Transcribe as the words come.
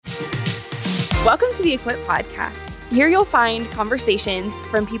Welcome to the Equip Podcast. Here you'll find conversations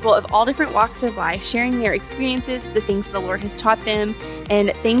from people of all different walks of life, sharing their experiences, the things the Lord has taught them,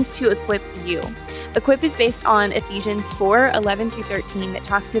 and things to equip you. Equip is based on Ephesians 4:11-13 that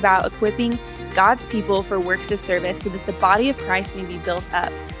talks about equipping God's people for works of service so that the body of Christ may be built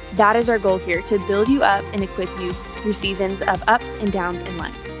up. That is our goal here, to build you up and equip you through seasons of ups and downs in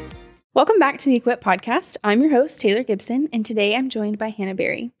life. Welcome back to the Equip Podcast. I'm your host, Taylor Gibson, and today I'm joined by Hannah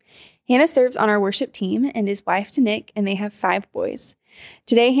Berry. Hannah serves on our worship team and is wife to Nick, and they have 5 boys.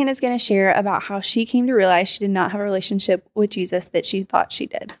 Today, Hannah's going to share about how she came to realize she did not have a relationship with Jesus that she thought she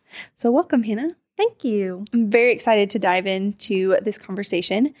did. So welcome, Hannah. Thank you. I'm very excited to dive into this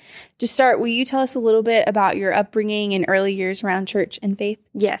conversation. To start, will you tell us a little bit about your upbringing and early years around church and faith?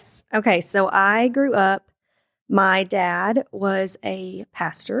 Yes. Okay, so I grew up, my dad was a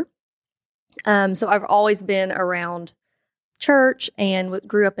pastor. So I've always been around church and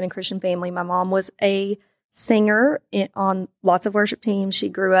grew up in a Christian family. My mom was a singer on lots of worship teams. She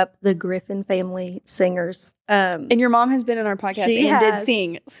grew up the Griffin family singers. And your mom has been on our podcast did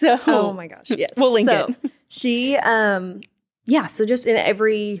sing. So oh my gosh, yes. We'll link it. She, so just in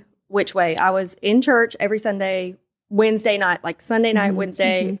every which way. I was in church every Sunday, Wednesday night, like Sunday night,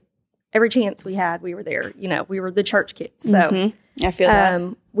 Wednesday. Every chance we had, we were there. You know, we were the church kids. So I feel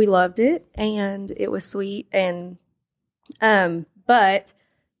that. We loved it, and it was sweet. And but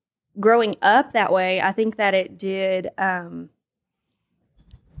growing up that way, I think that it did,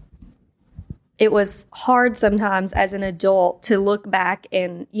 it was hard sometimes as an adult to look back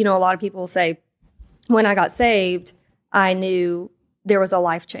and, you know, a lot of people say, when I got saved, I knew there was a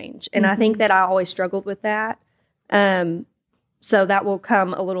life change. And I think that I always struggled with that. So that will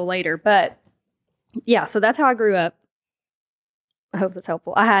come a little later. But yeah, so that's how I grew up. I hope that's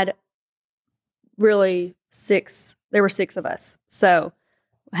helpful. I had really there were 6 of us. So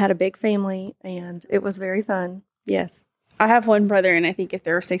I had a big family, and it was very fun. Yes. I have one brother, and I think if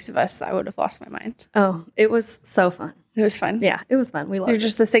there were 6 of us, I would have lost my mind. Oh, it was so fun. It was fun. Yeah, it was fun. We loved it. They're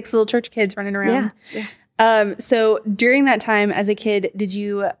just the 6 little church kids running around. Yeah. So during that time as a kid, did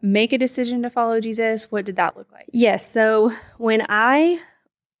you make a decision to follow Jesus? What did that look like? Yes. So when I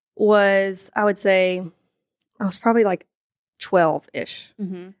would say I was probably like 12-ish.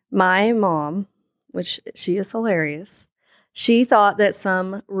 My mom, which she is hilarious, she thought that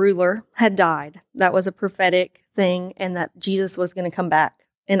some ruler had died. That was a prophetic thing, and that Jesus was going to come back.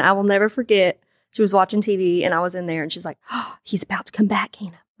 And I will never forget, she was watching TV, and I was in there, and she's like, "Oh, he's about to come back,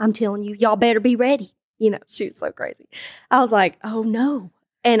 Hannah. I'm telling you, y'all better be ready." You know, she was so crazy. I was like, "Oh, no."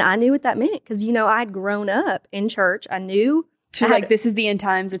 And I knew what that meant because, you know, I'd grown up in church. I knew. She's like, this is the end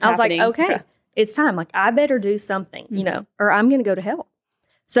times. It's happening. I was like, okay, it's time. Like, I better do something, you know, or I'm going to go to hell.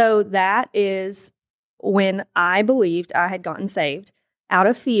 So that is when I believed I had gotten saved out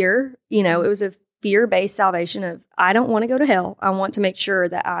of fear. You know, it was a fear-based salvation of, I don't want to go to hell. I want to make sure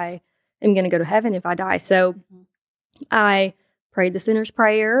that I am going to go to heaven if I die. So I prayed the sinner's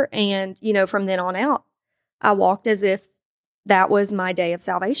prayer. And, you know, from then on out, I walked as if that was my day of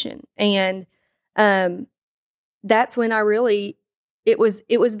salvation. And that's when I really, it was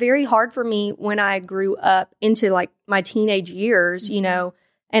very hard for me when I grew up into like my teenage years, you know,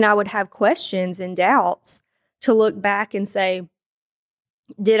 and I would have questions and doubts to look back and say,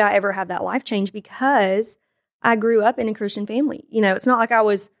 did I ever have that life change? Because I grew up in a Christian family. You know, it's not like I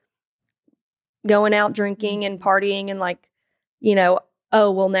was going out drinking and partying and like, you know,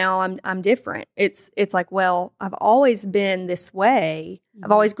 oh, well, now I'm different. It's like, well, I've always been this way.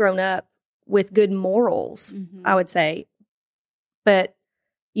 I've always grown up with good morals, I would say. But,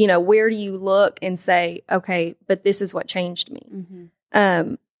 you know, where do you look and say, okay, but this is what changed me?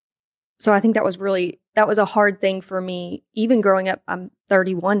 So I think that was a hard thing for me, even growing up. I'm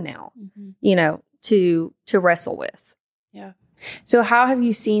 31 now, you know, to wrestle with. Yeah. So how have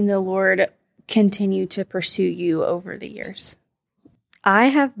you seen the Lord continue to pursue you over the years? I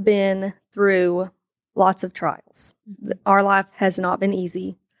have been through lots of trials. Our life has not been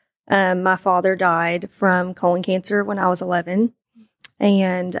easy. My father died from colon cancer when I was 11.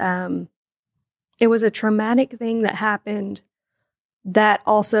 And it was a traumatic thing that happened that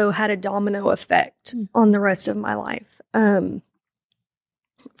also had a domino effect on the rest of my life. From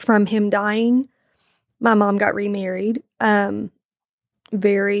him dying, my mom got remarried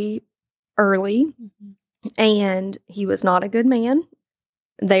very early, and he was not a good man.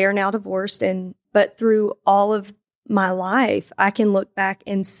 They are now divorced, but through all of my life, I can look back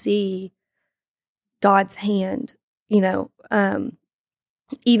and see God's hand, you know,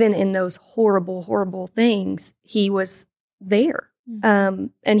 even in those horrible, horrible things, he was there.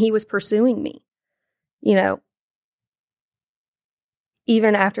 And he was pursuing me, you know.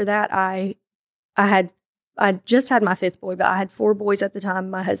 Even after that, I I just had my 5th boy, but I had 4 boys at the time.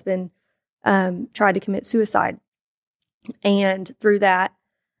 My husband tried to commit suicide. And through that,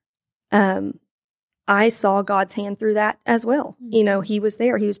 I saw God's hand through that as well. Mm-hmm. You know, he was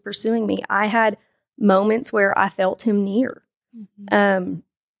there. He was pursuing me. I had moments where I felt him near. Mm-hmm.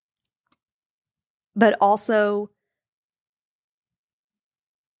 But also,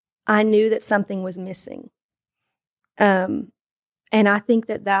 I knew that something was missing. And I think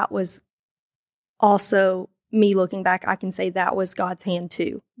that was also me looking back. I can say that was God's hand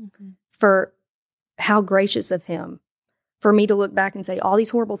too, mm-hmm. for how gracious of him for me to look back and say all these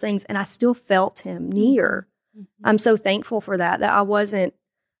horrible things, and I still felt him near. Mm-hmm. I'm so thankful for that I wasn't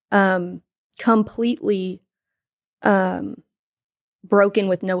completely broken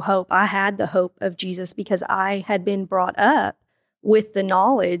with no hope. I had the hope of Jesus because I had been brought up with the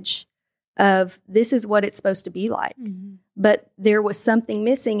knowledge of this is what it's supposed to be like. Mm-hmm. But there was something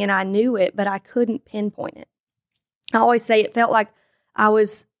missing and I knew it, but I couldn't pinpoint it. I always say it felt like I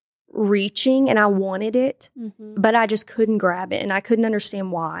was reaching and I wanted it, mm-hmm. but I just couldn't grab it and I couldn't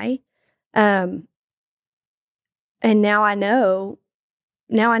understand why. And now I know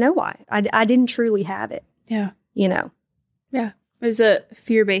why. I didn't truly have it. Yeah. You know? Yeah. It was a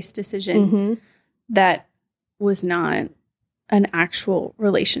fear-based decision mm-hmm. that was not an actual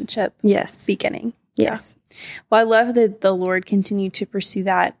relationship. Yes. Beginning. Yes. Yeah. Well, I love that the Lord continued to pursue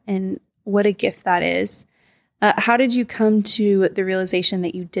that, and what a gift that is. How did you come to the realization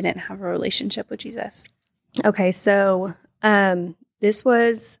that you didn't have a relationship with Jesus? Okay, so this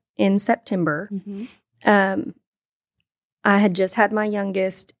was in September. Mm-hmm. I had just had my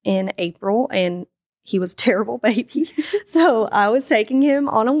youngest in April, and he was a terrible baby. So I was taking him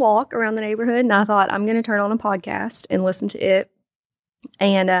on a walk around the neighborhood, and I thought, I'm going to turn on a podcast and listen to it.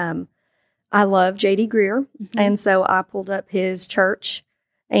 And I love J.D. Greear, mm-hmm. and so I pulled up his church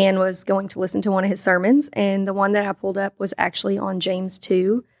and was going to listen to one of his sermons. And the one that I pulled up was actually on James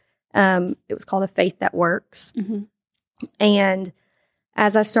 2. It was called A Faith That Works. Mm-hmm. And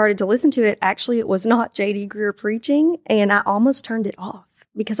as I started to listen to it, actually it was not J.D. Greear preaching. And I almost turned it off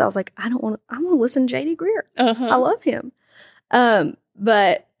because I was like, I want to listen to J.D. Greear. Uh-huh. I love him.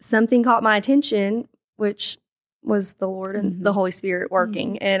 But something caught my attention, which was the Lord and mm-hmm. the Holy Spirit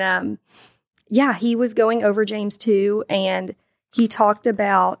working. Mm-hmm. And he was going over James 2, and he talked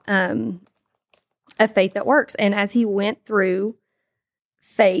about a faith that works. And as he went through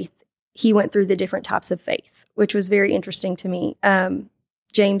faith, he went through the different types of faith, which was very interesting to me.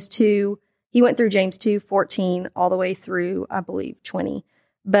 James 2, he went through James 2:14 all the way through, I believe, 20.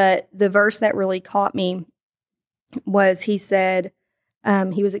 But the verse that really caught me was he said,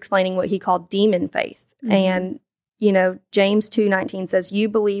 he was explaining what he called demon faith. Mm-hmm. And, you know, James 2:19 says, you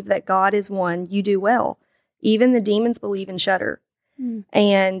believe that God is one, you do well. Even the demons believe and shudder. Mm.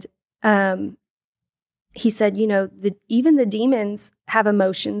 And he said, you know, even the demons have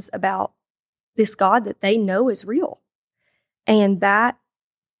emotions about this God that they know is real. And that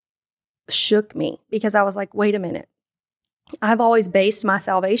shook me because I was like, wait a minute. I've always based my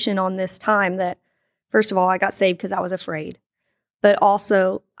salvation on this time that, first of all, I got saved because I was afraid. But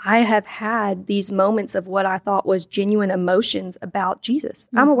also, I have had these moments of what I thought was genuine emotions about Jesus.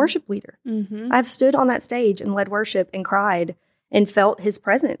 Mm-hmm. I'm a worship leader. Mm-hmm. I've stood on that stage and led worship and cried and felt his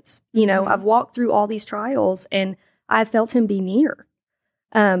presence. You know, mm-hmm. I've walked through all these trials and I felt him be near.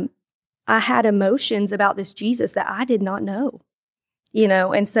 I had emotions about this Jesus that I did not know, you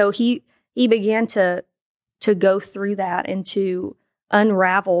know, and so he began to go through that and to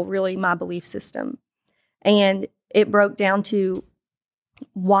unravel really my belief system. And it broke down to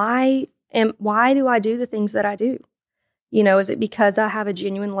why do I do the things that I do? You know, is it because I have a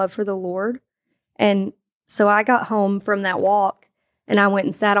genuine love for the Lord? And so I got home from that walk and I went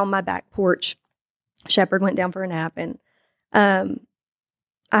and sat on my back porch. Shepherd went down for a nap, and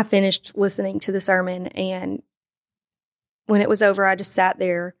I finished listening to the sermon. And when it was over, I just sat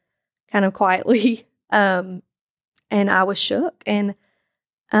there kind of quietly, and I was shook. And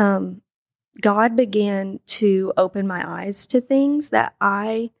God began to open my eyes to things that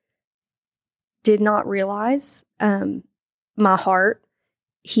I did not realize. My heart,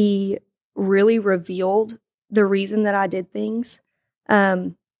 he really revealed the reason that I did things.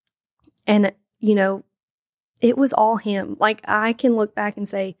 And, you know, it was all him. Like, I can look back and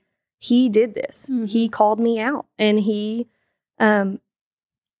say, he did this. Mm-hmm. He called me out, and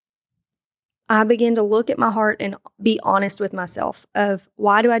I began to look at my heart and be honest with myself of,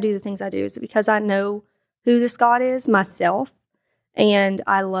 why do I do the things I do? Is it because I know who this God is myself and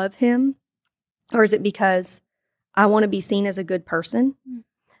I love him? Or is it because I want to be seen as a good person?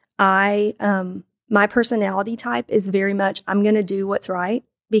 My personality type is very much, I'm going to do what's right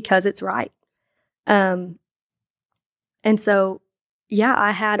because it's right. And so, yeah,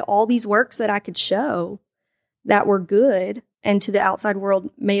 I had all these works that I could show that were good and to the outside world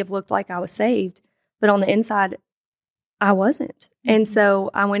may have looked like I was saved, but on the inside, I wasn't. And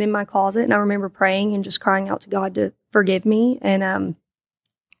so I went in my closet and I remember praying and just crying out to God to forgive me. And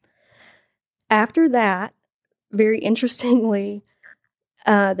after that, very interestingly,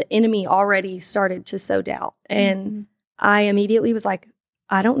 the enemy already started to sow doubt. And I immediately was like,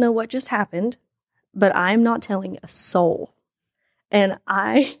 I don't know what just happened, but I'm not telling a soul. And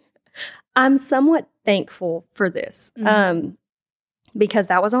I'm somewhat thankful for this because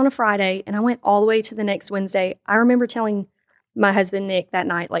that was on a Friday and I went all the way to the next Wednesday. I remember telling my husband, Nick, that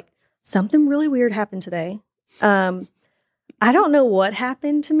night, like, something really weird happened today. I don't know what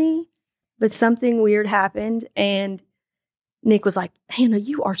happened to me, but something weird happened. And Nick was like, Hannah,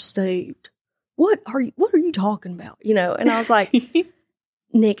 you are saved. What are you talking about? You know? And I was like,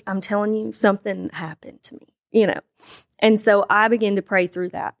 Nick, I'm telling you, something happened to me, you know? And so I began to pray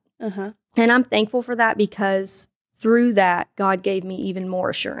through that. And I'm thankful for that because through that, God gave me even more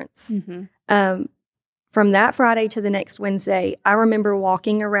assurance. From that Friday to the next Wednesday, I remember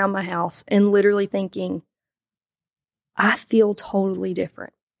walking around my house and literally thinking, I feel totally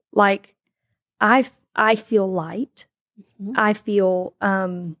different. Like, I feel light. I feel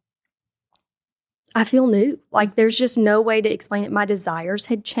new. Like, there's just no way to explain it. My desires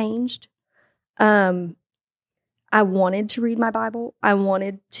had changed. I wanted to read my Bible. I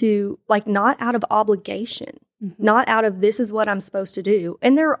wanted to, like, not out of obligation, not out of this is what I'm supposed to do.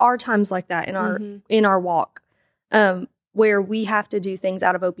 And there are times like that in our walk, where we have to do things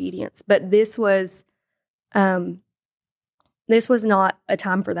out of obedience. But this was not a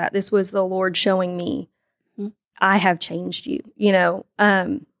time for that. This was the Lord showing me, I have changed you. You know,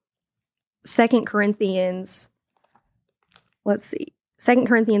 2 Corinthians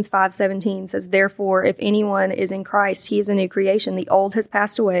 5:17 says, therefore, if anyone is in Christ, he is a new creation. The old has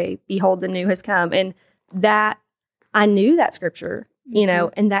passed away. Behold, the new has come. And that, I knew that scripture, you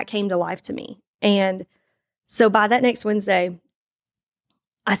know, and that came to life to me. And so by that next Wednesday,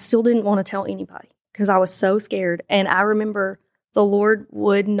 I still didn't want to tell anybody because I was so scared. And I remember the Lord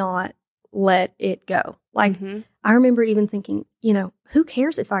would not let it go. Like, I remember even thinking, you know, who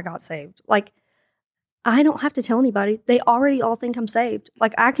cares if I got saved? Like, I don't have to tell anybody. They already all think I'm saved.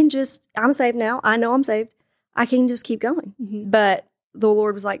 Like, I'm saved now. I know I'm saved. I can just keep going. But the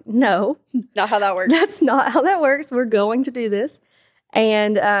Lord was like, no. Not how that works. That's not how that works. We're going to do this.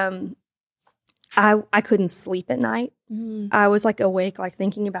 And I couldn't sleep at night. I was like awake, like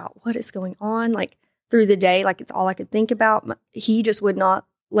thinking about what is going on, like through the day, like it's all I could think about. He just would not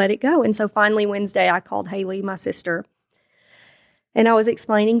let it go. And so finally Wednesday, I called Haley, my sister, and I was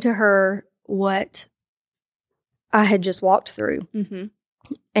explaining to her what I had just walked through.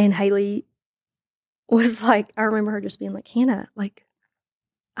 And Haley was like, I remember her just being like, Hannah, like,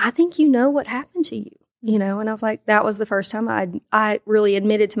 I think you know what happened to you, you know? And I was like, that was the first time I really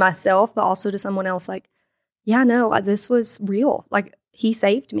admitted to myself, but also to someone else, like, yeah, no, this was real. Like, he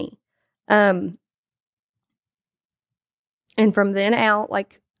saved me. And from then out,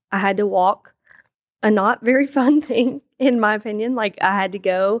 like, I had to walk a not very fun thing, in my opinion. Like, I had to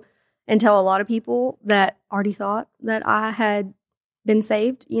go and tell a lot of people that already thought that I had been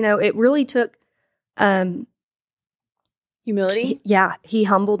saved. You know, it really took humility. He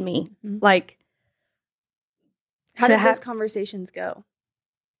humbled me. Like, how did those conversations go?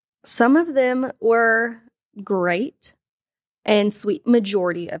 Some of them were great and sweet.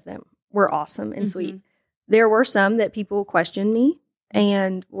 Majority of them were awesome and sweet. There were some that people questioned me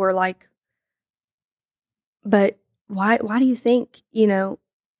and were like, but why do you think, you know,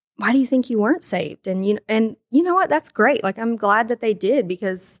 why do you think you weren't saved? And you know what? That's great. Like, I'm glad that they did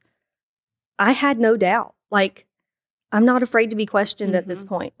because I had no doubt. Like, I'm not afraid to be questioned at this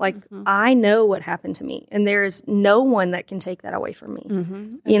point. Like, I know what happened to me, and there's no one that can take that away from me,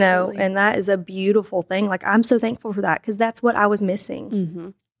 you know, and that is a beautiful thing. Like, I'm so thankful for that because that's what I was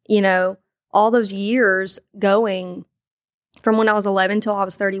missing. You know, all those years going from when I was 11 till I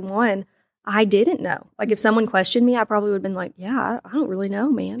was 31, I didn't know. Like, if someone questioned me, I probably would have been like, yeah, I don't really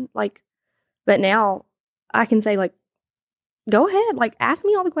know, man. Like, but now I can say, like, go ahead, like, ask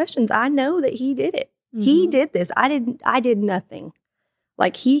me all the questions. I know that he did it. He did this. I did nothing.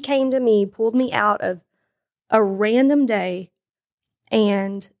 Like, he came to me, pulled me out of a random day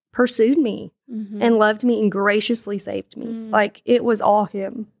and pursued me and loved me and graciously saved me. Like, it was all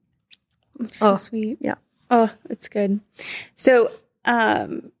him. So sweet. Yeah. Oh, it's good. So,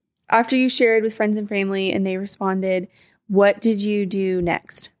 after you shared with friends and family and they responded, what did you do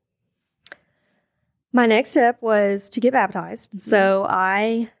next? My next step was to get baptized. So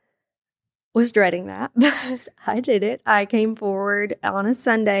I was dreading that, but I did it. I came forward on a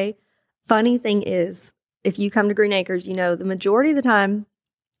Sunday. Funny thing is, if you come to Green Acres, you know, the majority of the time,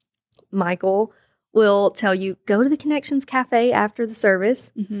 Michael will tell you, go to the Connections Cafe after the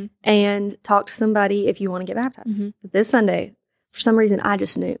service and talk to somebody if you want to get baptized. But this Sunday, for some reason, I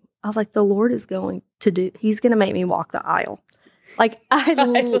just knew. I was like, the Lord is going to he's going to make me walk the aisle. Like,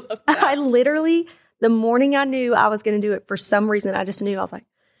 I literally, the morning I knew I was going to do it, for some reason, I just knew. I was like,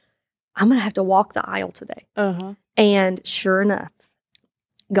 I'm going to have to walk the aisle today. And sure enough,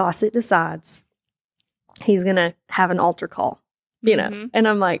 Gossett decides he's going to have an altar call, you know. And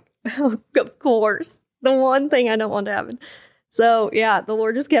I'm like, oh, of course, the one thing I don't want to happen. So, yeah, the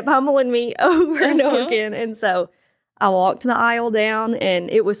Lord just kept pummeling me over and over again. And so I walked the aisle down, and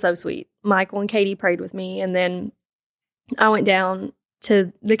it was so sweet. Michael and Katie prayed with me, and then I went down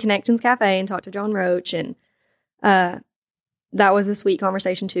to the Connections Cafe and talked to John Roach, and that was a sweet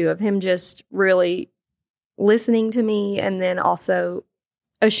conversation, too, of him just really listening to me and then also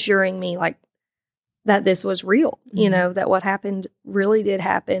assuring me, like, that this was real, you know, that what happened really did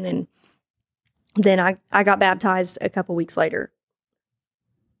happen. And then I got baptized a couple weeks later.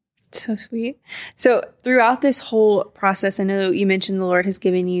 So sweet. So throughout this whole process, I know you mentioned the Lord has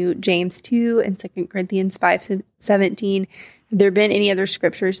given you James 2 and 2 Corinthians 5:17. Have there been any other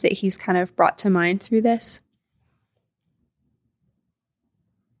scriptures that he's kind of brought to mind through this?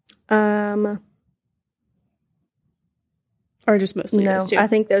 Or just mostly those two? I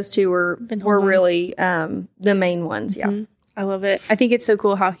think those two were really the main ones. Yeah. I love it. I think it's so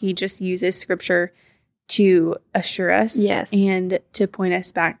cool how he just uses scripture to assure us and to point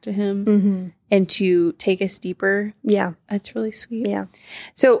us back to him and to take us deeper. Yeah. That's really sweet. Yeah.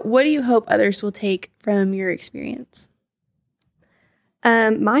 So what do you hope others will take from your experience?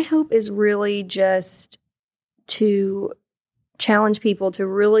 My hope is really just to challenge people to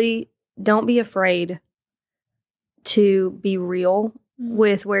really don't be afraid to be real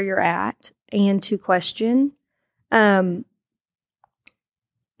with where you're at and to question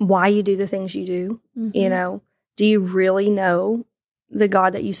why you do the things you do. You know, do you really know the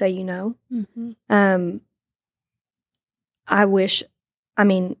God that you say you know? I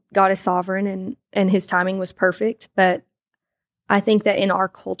mean, God is sovereign and his timing was perfect, but I think that in our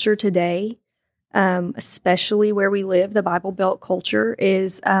culture today, especially where we live, the Bible Belt culture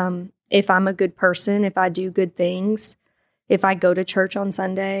is, if I'm a good person, if I do good things, if I go to church on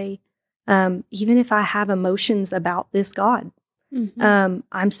Sunday, even if I have emotions about this God,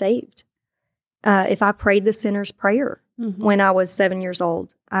 I'm saved. If I prayed the sinner's prayer when I was 7 years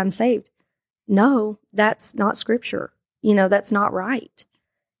old, I'm saved. No, that's not scripture. You know, that's not right.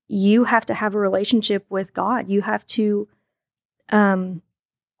 You have to have a relationship with God. You have to,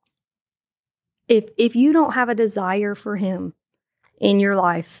 if you don't have a desire for him in your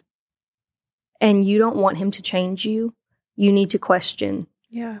life and you don't want him to change you, you need to question.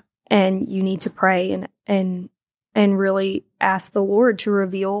 Yeah. And you need to pray and really ask the Lord to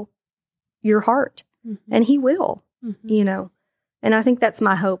reveal your heart. And he will, you know. And I think that's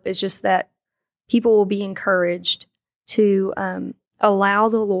my hope, is just that people will be encouraged to allow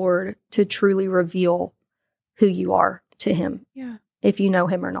the Lord to truly reveal who you are to him. Yeah. If you know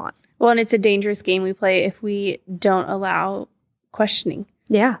him or not. Well, and it's a dangerous game we play if we don't allow questioning.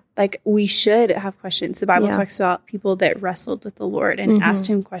 Yeah. Like, we should have questions. The Bible talks about people that wrestled with the Lord and asked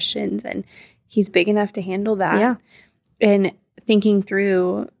him questions, and he's big enough to handle that. Yeah. And thinking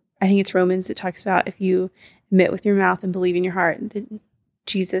through, I think it's Romans that talks about if you admit with your mouth and believe in your heart that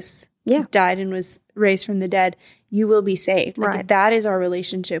Jesus died and was raised from the dead, you will be saved. Like, that is our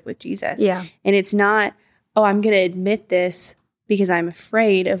relationship with Jesus. Yeah. And it's not, oh, I'm going to admit this because I'm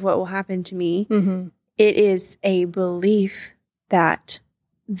afraid of what will happen to me. It is a belief that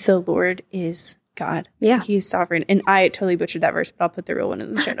the Lord is God. Yeah. He is sovereign. And I totally butchered that verse, but I'll put the real one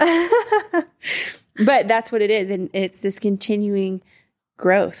in the show notes. But that's what it is. And it's this continuing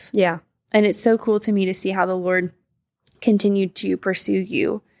growth. Yeah. And it's so cool to me to see how the Lord continued to pursue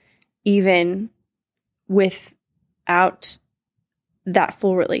you even without that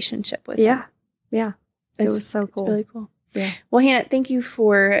full relationship with him. Yeah. It was so cool. It's really cool. Yeah. Well, Hannah, thank you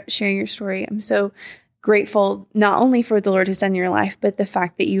for sharing your story. I'm so grateful not only for what the Lord has done in your life, but the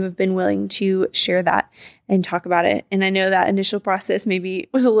fact that you have been willing to share that and talk about it. And I know that initial process maybe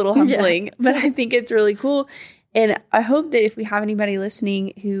was a little humbling, but I think it's really cool. And I hope that if we have anybody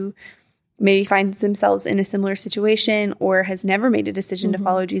listening who maybe finds themselves in a similar situation or has never made a decision to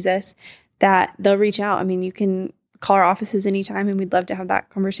follow Jesus, that they'll reach out. I mean, you can call our offices anytime and we'd love to have that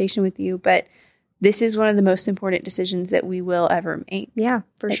conversation with you. But this is one of the most important decisions that we will ever make. Yeah,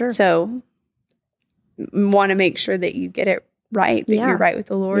 for sure. So want to make sure that you get it right, that you're right with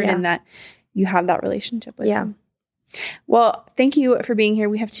the Lord and that you have that relationship with Yeah. him. Well, thank you for being here.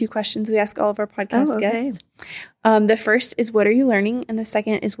 We have 2 questions we ask all of our podcast guests. The first is, what are you learning? And the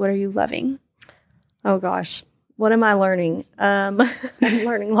second is, what are you loving? Oh gosh. What am I learning? I'm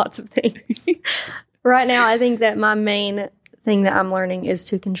learning lots of things. Right now, I think that my main thing that I'm learning is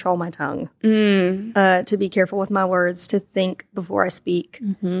to control my tongue, to be careful with my words, to think before I speak.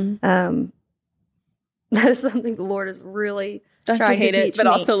 That is something the Lord is really Don't you trying hate to it, teach but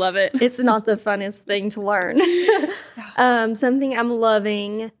me. also love it. It's not the funnest thing to learn. Something I'm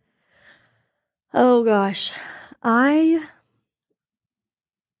loving. Oh gosh, I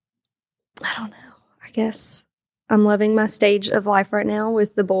don't know. I guess I'm loving my stage of life right now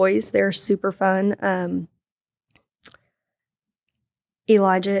with the boys. They're super fun.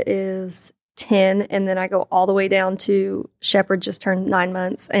 Elijah is 10, and then I go all the way down to Shepherd just turned 9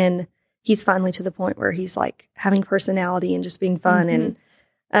 months, and he's finally to the point where he's like having personality and just being fun.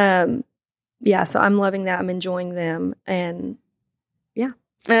 And so I'm loving that. I'm enjoying them. And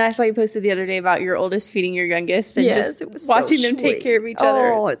And I saw you posted the other day about your oldest feeding your youngest and Yes, it was just watching so them take sweet. care of each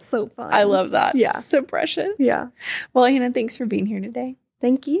other. Oh, it's so fun. I love that. Yeah. So precious. Yeah. Well, Hannah, thanks for being here today.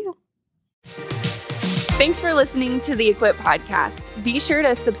 Thank you. Thanks for listening to the Equip Podcast. Be sure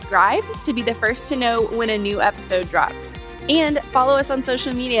to subscribe to be the first to know when a new episode drops. And follow us on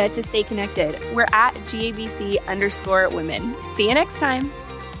social media to stay connected. We're at GABC_women. See you next time.